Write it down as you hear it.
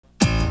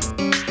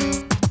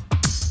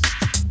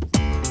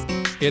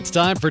It's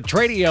time for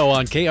Tradio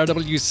on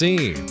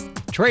KRWC.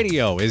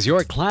 Tradio is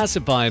your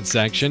classified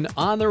section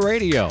on the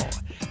radio.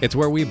 It's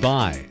where we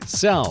buy,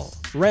 sell,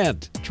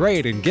 rent,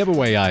 trade, and give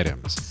away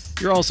items.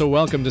 You're also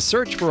welcome to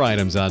search for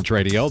items on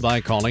Tradio by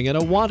calling it a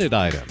wanted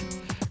item.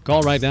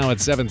 Call right now at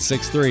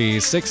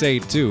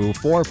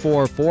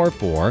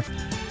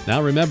 763-682-4444.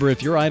 Now remember,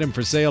 if your item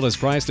for sale is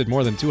priced at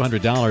more than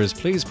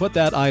 $200, please put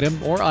that item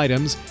or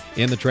items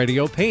in the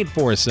Tradio Paid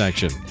For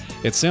section.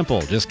 It's simple.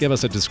 Just give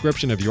us a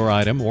description of your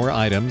item or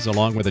items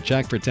along with a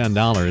check for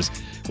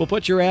 $10. We'll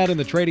put your ad in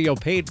the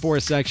Tradio Paid For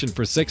section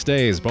for 6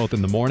 days, both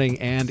in the morning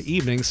and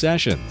evening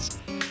sessions.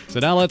 So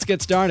now let's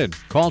get started.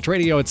 Call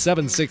Tradio at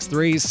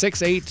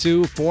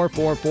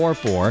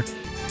 763-682-4444.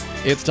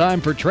 It's time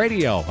for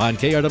Tradio on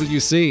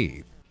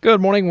KRWC. Good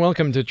morning.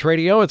 Welcome to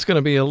Tradio. It's going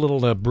to be a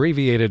little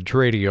abbreviated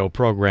Tradio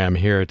program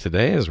here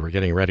today as we're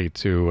getting ready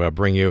to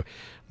bring you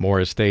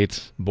Morris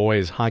State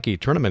boys hockey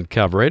tournament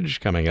coverage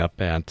coming up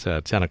at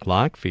 10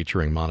 o'clock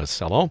featuring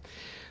Monticello.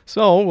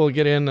 So we'll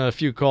get in a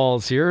few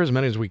calls here, as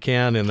many as we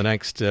can in the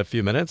next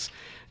few minutes.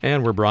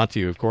 And we're brought to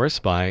you, of course,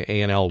 by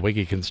A&L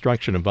Wiggy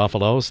Construction of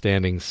Buffalo,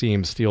 standing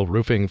seam steel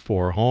roofing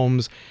for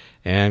homes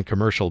and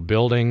commercial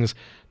buildings,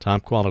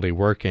 top quality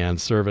work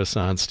and service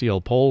on steel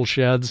pole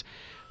sheds.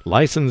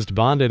 Licensed,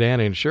 bonded,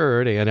 and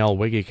insured, A&L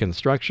Wiggy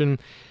Construction.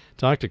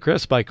 Talk to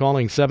Chris by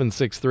calling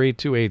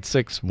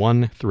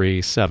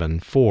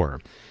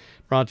 763-286-1374.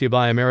 Brought to you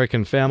by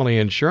American Family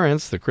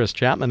Insurance, the Chris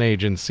Chapman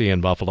Agency in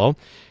Buffalo.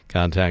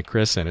 Contact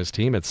Chris and his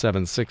team at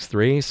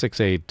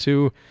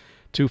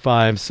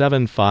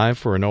 763-682-2575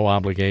 for a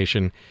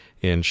no-obligation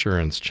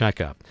insurance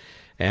checkup.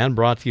 And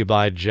brought to you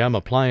by Gem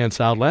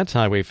Appliance Outlet,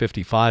 Highway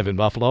 55 in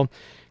Buffalo.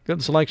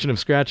 Good selection of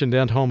scratch and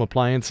dent home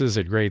appliances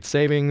at great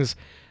savings.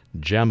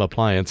 Gem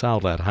Appliance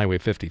Outlet, Highway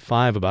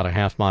 55, about a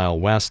half mile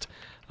west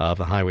of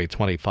the Highway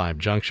 25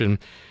 junction.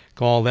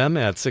 Call them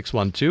at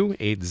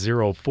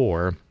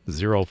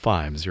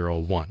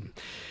 612-804-0501.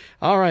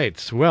 All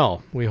right,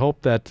 well, we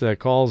hope that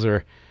calls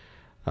are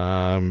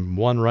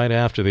one right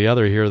after the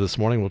other here this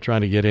morning. We'll try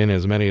to get in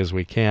as many as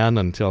we can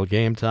until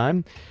game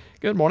time.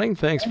 Good morning.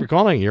 Thanks for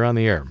calling. You're on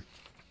the air.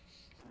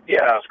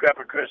 Yeah,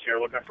 Scrapper Chris here,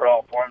 looking for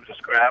all forms of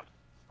scrap,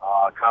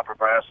 copper,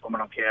 brass,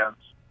 aluminum cans,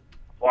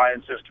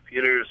 appliances,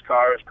 computers,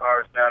 cars,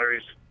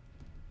 batteries,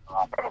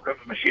 auto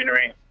equipment,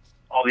 machinery,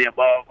 all the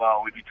above.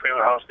 We do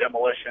trailer house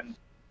demolition,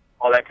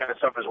 all that kind of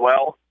stuff as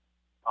well.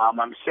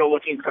 I'm still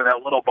looking for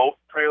that little boat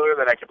trailer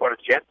that I can put a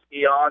jet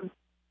ski on.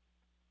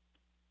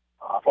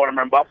 Phone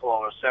number in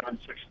Buffalo is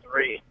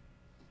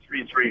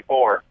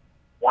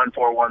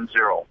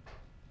 763-334-1410.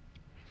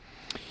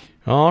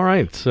 All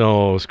right,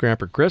 so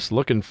Scrapper Chris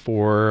looking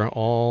for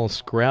all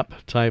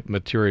scrap-type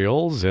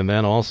materials and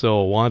then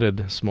also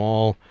wanted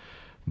small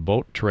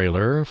boat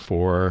trailer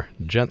for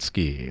jet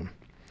ski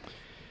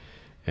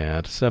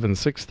at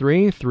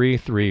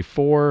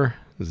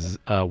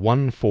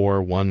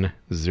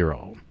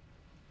 763-334-1410.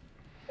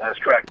 That's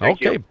correct. Thank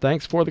you.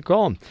 Thanks for the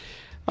call.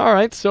 All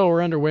right, so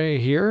we're underway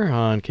here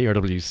on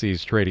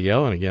KRWC's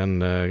Tradio, and again,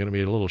 going to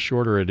be a little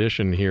shorter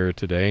edition here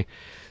today,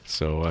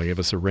 so give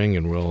us a ring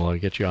and we'll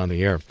get you on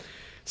the air.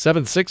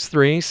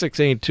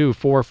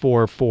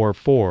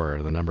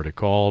 763-682-4444, the number to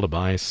call to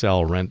buy,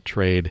 sell, rent,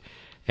 trade,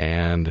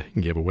 and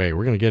give away.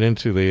 We're going to get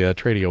into the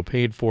Tradio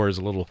Paid Fors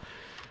a little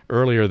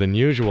earlier than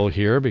usual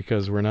here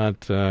because we're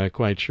not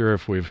quite sure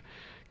if we've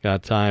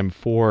got time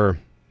for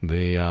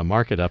the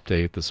market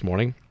update this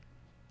morning.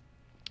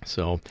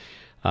 So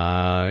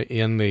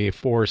in the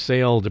for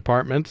sale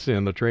department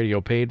in the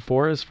Tradio Paid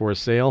Fors, for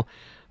sale,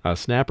 a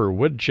Snapper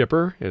wood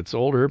chipper. It's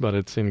older, but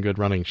it's in good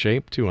running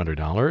shape,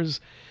 $200.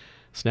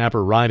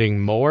 Snapper riding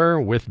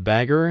mower with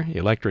bagger,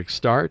 electric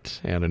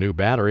start, and a new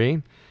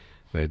battery.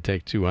 They'd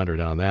take $200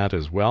 on that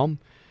as well.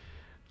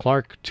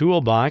 Clark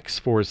toolbox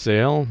for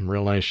sale,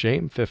 real nice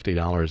shape,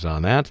 $50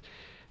 on that.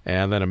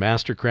 And then a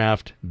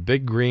Mastercraft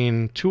Big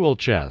Green tool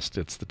chest.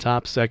 It's the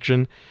top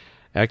section,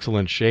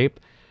 excellent shape.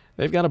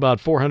 They've got about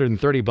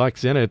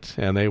 $430 in it,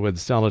 and they would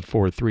sell it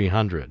for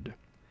 $300.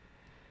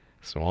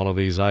 So all of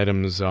these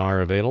items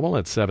are available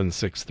at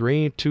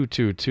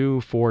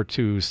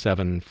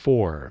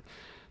 763-222-4274.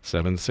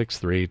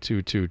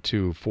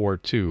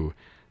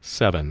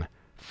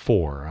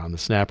 763-222-4274 on the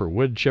Snapper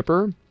wood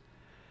chipper,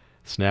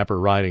 Snapper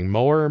riding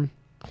mower,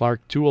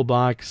 Clark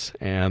toolbox,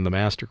 and the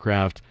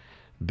Mastercraft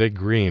Big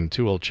Green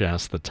tool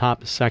chest, the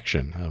top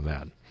section of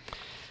that.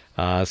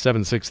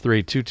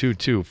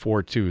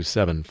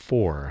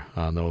 763-222-4274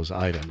 on those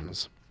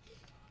items.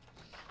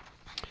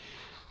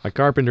 A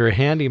Carpenter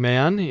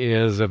Handyman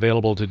is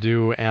available to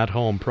do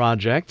at-home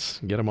projects.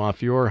 Get them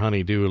off your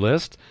honey-do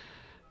list.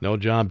 No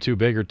job too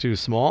big or too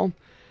small.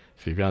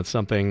 If you've got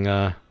something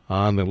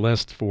on the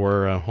list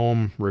for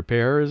home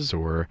repairs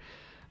or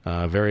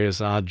various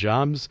odd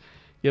jobs,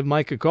 give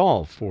Mike a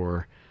call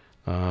for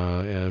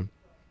a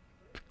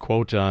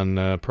quote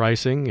on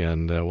pricing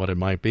and what it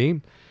might be.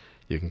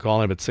 You can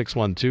call him at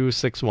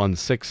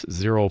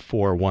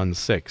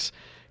 612-616-0416.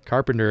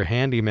 Carpenter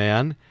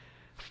Handyman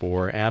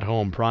for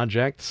at-home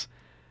projects.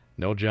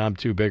 No job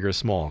too big or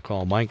small.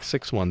 Call Mike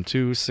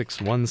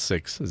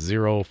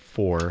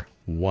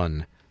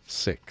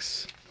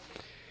 612-616-0416.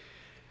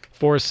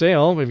 For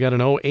sale, we've got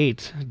an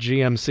 '08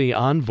 GMC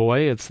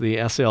Envoy. It's the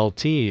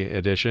SLT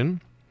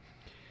edition.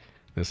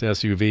 This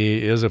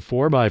SUV is a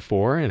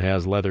 4x4. It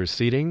has leather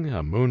seating,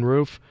 a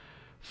moonroof,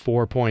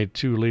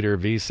 4.2-liter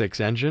V6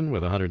 engine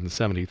with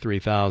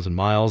 173,000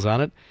 miles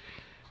on it,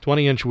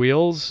 20-inch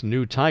wheels,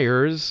 new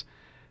tires,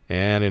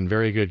 and in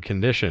very good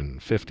condition.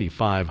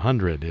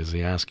 $5,500 is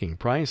the asking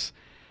price.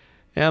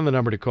 And the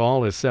number to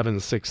call is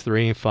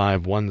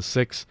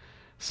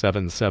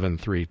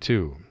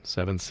 763-516-7732.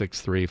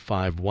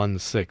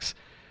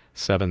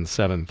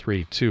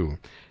 763-516-7732.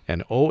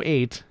 An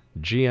 '08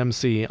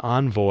 GMC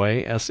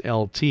Envoy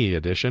SLT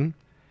edition.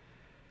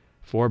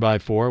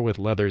 4x4 with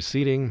leather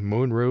seating,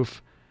 moonroof,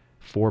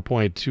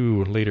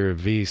 4.2-liter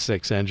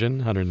V6 engine,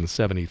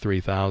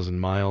 173,000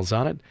 miles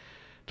on it.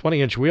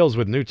 20-inch wheels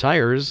with new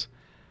tires.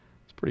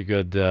 It's pretty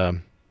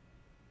good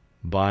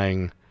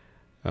buying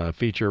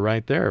feature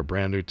right there.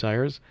 Brand new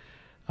tires.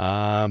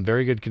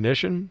 Very good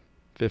condition.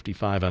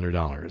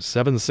 $5,500.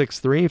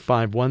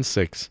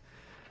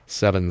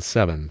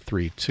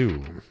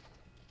 763-516-7732.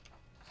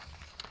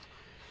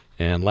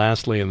 And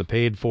lastly, in the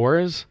paid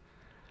fors,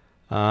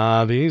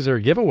 these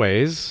are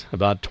giveaways,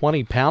 about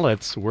 20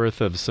 pallets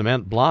worth of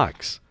cement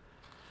blocks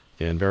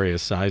in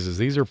various sizes.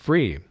 These are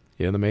free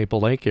in the Maple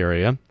Lake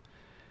area.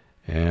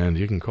 And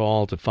you can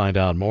call to find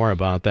out more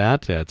about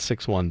that at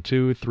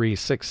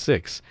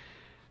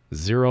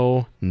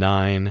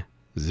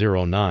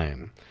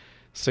 612-366-0909.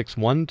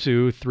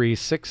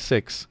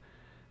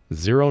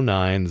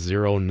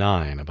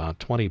 612-366-0909. About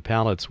 20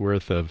 pallets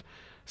worth of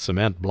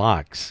cement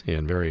blocks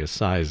in various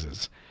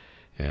sizes.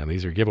 And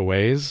these are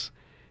giveaways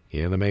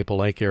in the Maple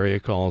Lake area.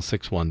 Call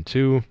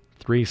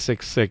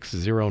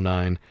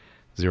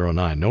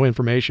 612-366-0909. No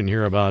information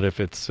here about if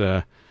it's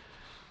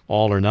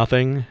all or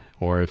nothing,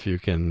 or if you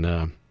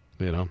can,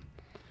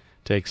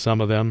 take some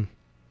of them.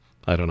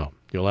 I don't know.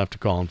 You'll have to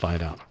call and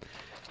find out.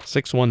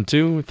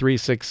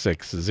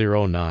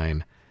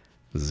 612-366-0909.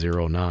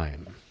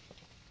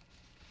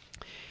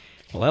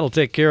 Well, that'll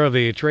take care of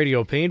the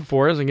Tradio paid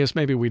for us. I guess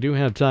maybe we do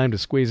have time to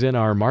squeeze in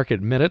our Market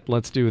Minute.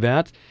 Let's do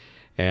that.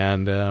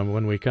 And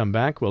when we come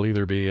back, we'll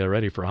either be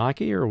ready for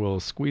hockey or we'll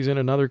squeeze in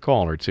another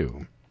call or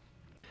two.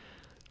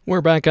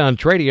 We're back on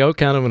Tradio,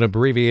 kind of an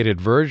abbreviated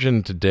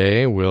version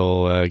today.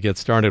 We'll get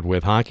started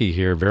with hockey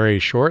here very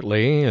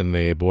shortly in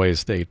the boys'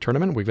 state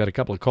tournament. We've got a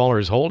couple of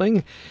callers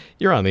holding.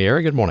 You're on the air.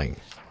 Good morning.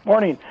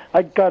 Morning.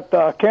 I got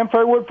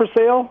campfire wood for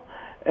sale,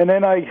 and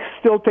then I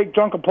still take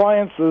junk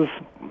appliances,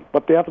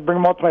 but they have to bring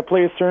them out to my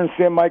place here in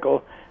San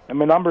Michael. And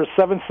my number is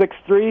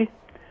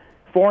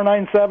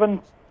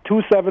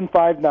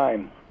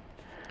 763-497-2759.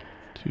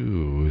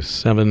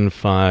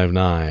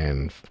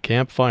 2759.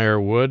 Campfire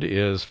wood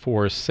is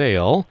for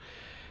sale,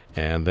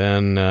 and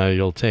then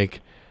you'll take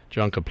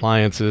junk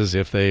appliances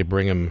if they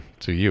bring them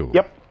to you.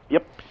 Yep.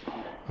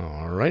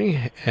 All righty,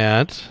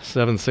 at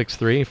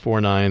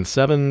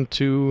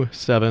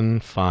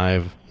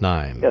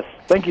 763-497-2759. Yes,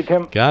 thank you,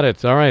 Tim. Got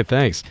it. All right,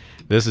 thanks.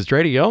 This is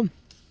Tradio.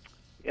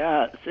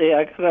 Yeah, see,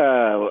 I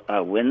got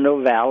a window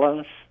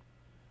valance.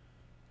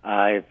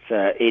 It's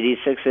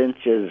 86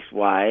 inches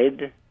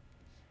wide,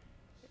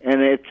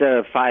 and it's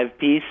a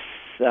 5-piece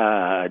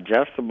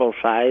adjustable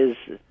size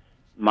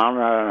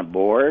mounted on a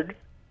board,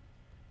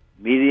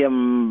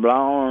 medium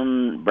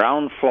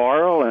brown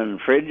floral, and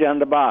fridge on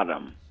the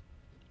bottom.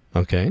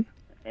 Okay.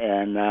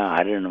 And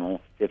I don't know,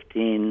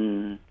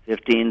 $15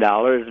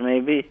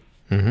 maybe.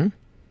 Mm-hmm.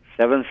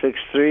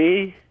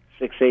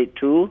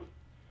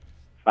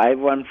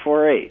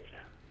 763-682-5148.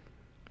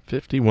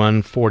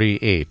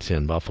 5148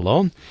 in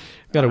Buffalo.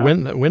 Got a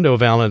window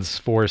valance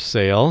for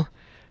sale,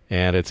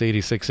 and it's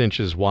 86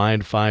 inches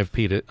wide,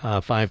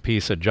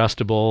 5-piece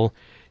adjustable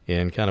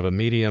in kind of a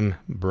medium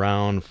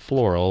brown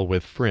floral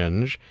with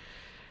fringe,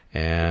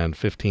 and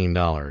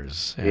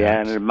 $15. Yeah,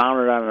 and it's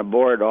mounted on a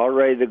board all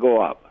ready to go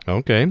up.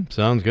 Okay,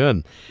 sounds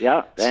good.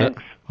 Yeah,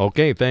 thanks.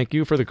 Okay, thank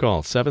you for the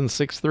call.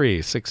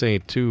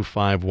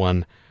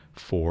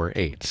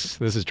 763-682-5148.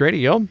 This is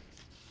Tradio.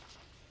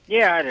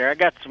 Yeah, hi there. I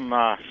got some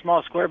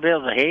small square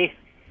bales of hay.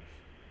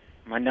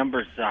 My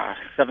number's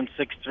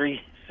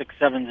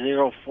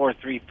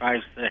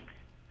 763-670-4356.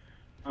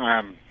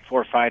 $4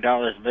 or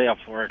 $5 a bale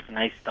for it. It's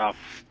nice stuff.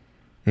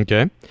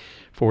 Okay.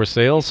 For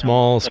sale,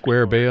 small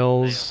square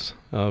bales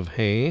of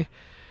hay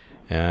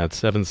at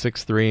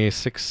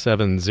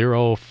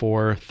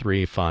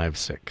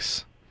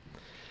 763-670-4356.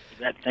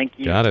 Thank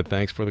you. Got it.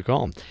 Thanks for the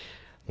call.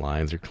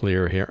 Lines are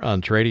clear here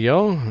on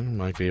Tradio.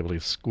 Might be able to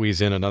squeeze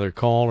in another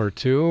call or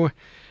two.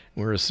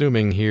 We're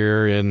assuming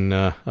here in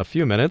a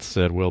few minutes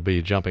that we'll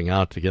be jumping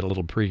out to get a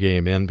little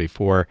pregame in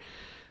before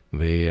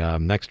the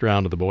next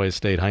round of the Boys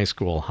State High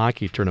School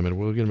hockey tournament.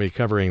 We're going to be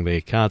covering the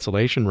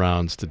consolation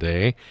rounds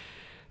today,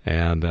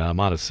 and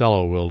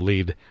Monticello will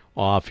lead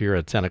off here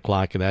at 10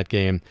 o'clock in that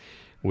game.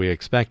 We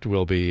expect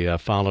will be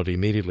followed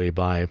immediately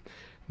by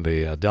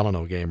the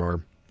Delano game,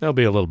 or there'll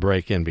be a little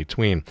break in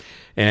between.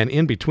 And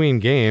in between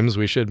games,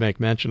 we should make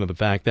mention of the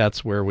fact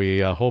that's where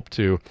we hope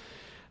to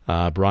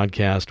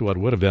broadcast what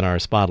would have been our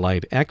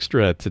Spotlight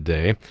Extra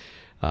today.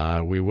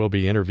 We will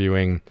be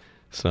interviewing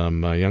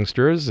some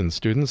youngsters and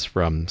students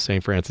from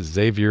St. Francis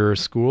Xavier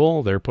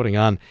School. They're putting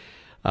on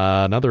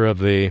another of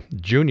the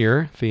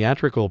junior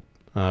theatrical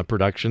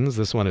productions.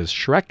 This one is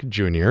Shrek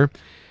Junior,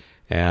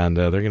 and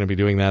they're going to be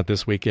doing that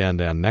this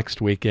weekend and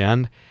next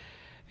weekend.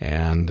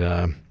 And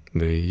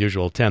the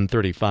usual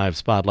 10:35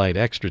 Spotlight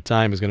Extra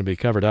time is going to be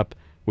covered up,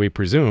 we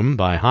presume,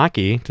 by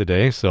hockey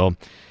today. So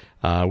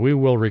we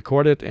will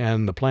record it,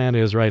 and the plan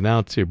is right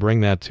now to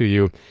bring that to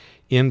you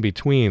in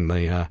between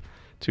the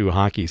two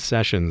hockey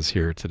sessions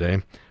here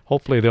today.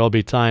 Hopefully there'll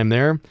be time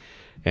there,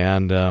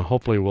 and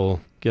hopefully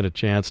we'll get a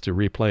chance to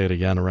replay it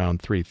again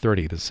around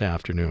 3:30 this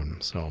afternoon.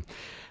 So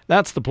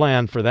that's the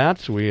plan for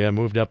that. We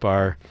moved up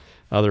our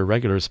other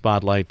regular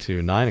spotlight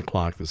to 9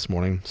 o'clock this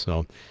morning,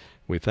 so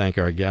we thank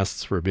our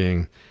guests for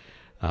being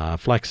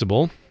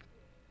flexible.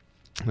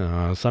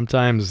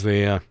 Sometimes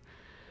the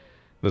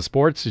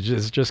sports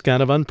is just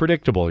kind of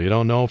unpredictable. You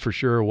don't know for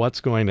sure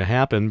what's going to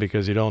happen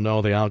because you don't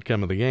know the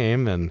outcome of the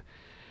game, and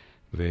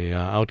the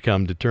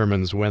outcome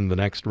determines when the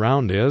next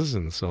round is,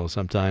 and so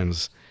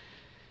sometimes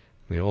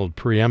the old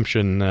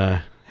preemption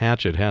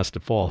hatchet has to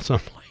fall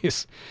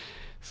someplace.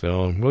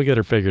 So we'll get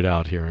her figured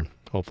out here and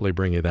hopefully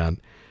bring you that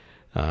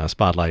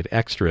Spotlight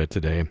Extra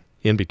today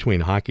in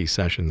between hockey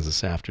sessions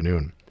this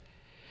afternoon.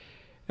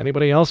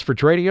 Anybody else for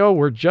Tradio?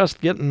 We're just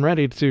getting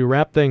ready to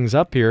wrap things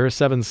up here.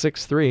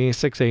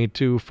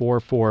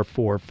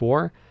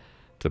 763-682-4444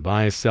 to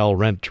buy, sell,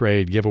 rent,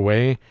 trade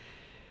giveaway.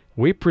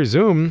 We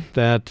presume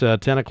that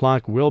 10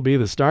 o'clock will be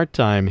the start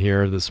time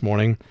here this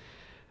morning.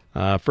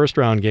 First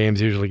round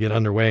games usually get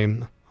underway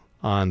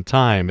on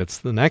time. It's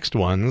the next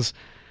ones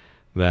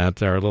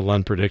that are a little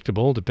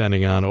unpredictable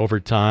depending on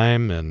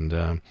overtime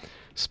and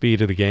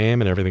speed of the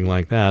game and everything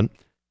like that.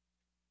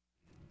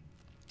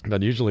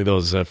 But usually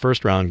those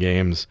first round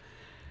games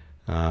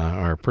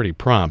are pretty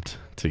prompt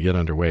to get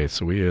underway.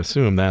 So we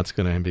assume that's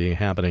going to be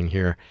happening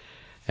here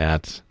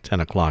at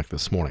 10 o'clock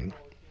this morning.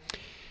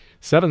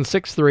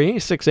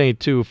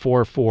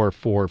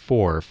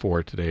 763-682-4444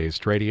 for today's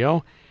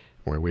Tradio,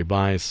 where we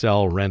buy,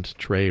 sell, rent,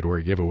 trade, or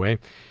giveaway.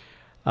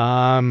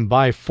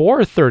 By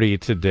 4:30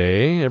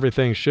 today,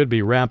 everything should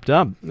be wrapped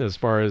up as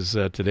far as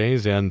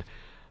today's end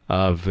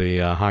of the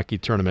hockey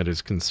tournament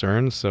is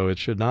concerned, so it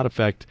should not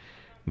affect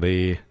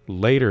the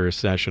later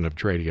session of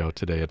Tradio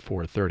today at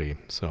 4:30.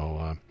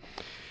 So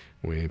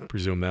we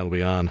presume that'll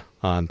be on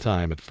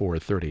time at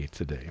 4:30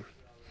 today.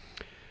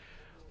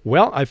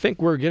 Well, I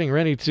think we're getting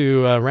ready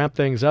to wrap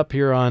things up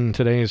here on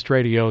today's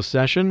Tradio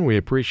session. We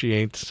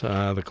appreciate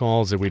the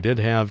calls that we did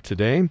have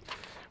today.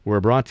 We're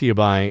brought to you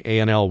by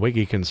A&L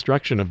Wiggy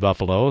Construction of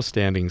Buffalo,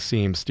 standing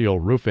seam steel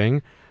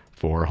roofing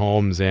for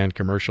homes and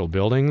commercial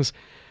buildings.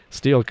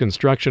 Steel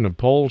construction of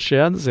pole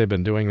sheds. They've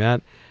been doing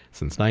that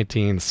since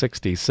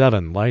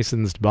 1967.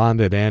 Licensed,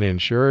 bonded, and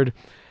insured.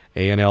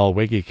 A&L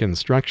Wiggy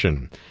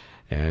Construction.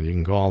 And you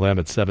can call them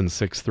at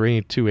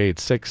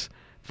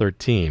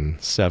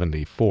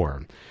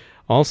 763-286-1374.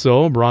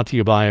 Also brought to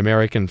you by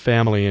American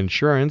Family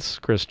Insurance,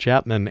 Chris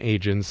Chapman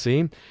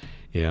Agency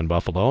in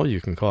Buffalo. You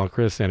can call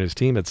Chris and his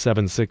team at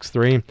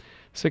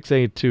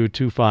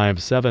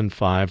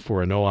 763-682-2575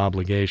 for a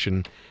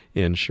no-obligation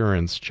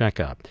insurance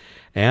checkup.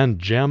 And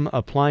Gem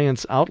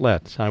Appliance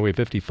Outlet, Highway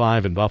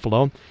 55 in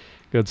Buffalo.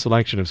 Good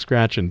selection of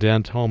scratch and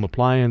dent home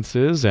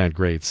appliances at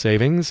great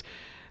savings.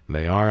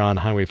 They are on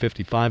Highway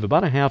 55,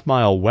 about a half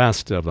mile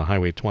west of the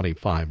Highway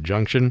 25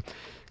 junction.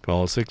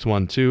 Call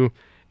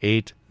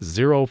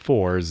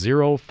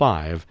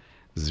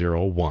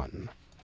 612-804-0501.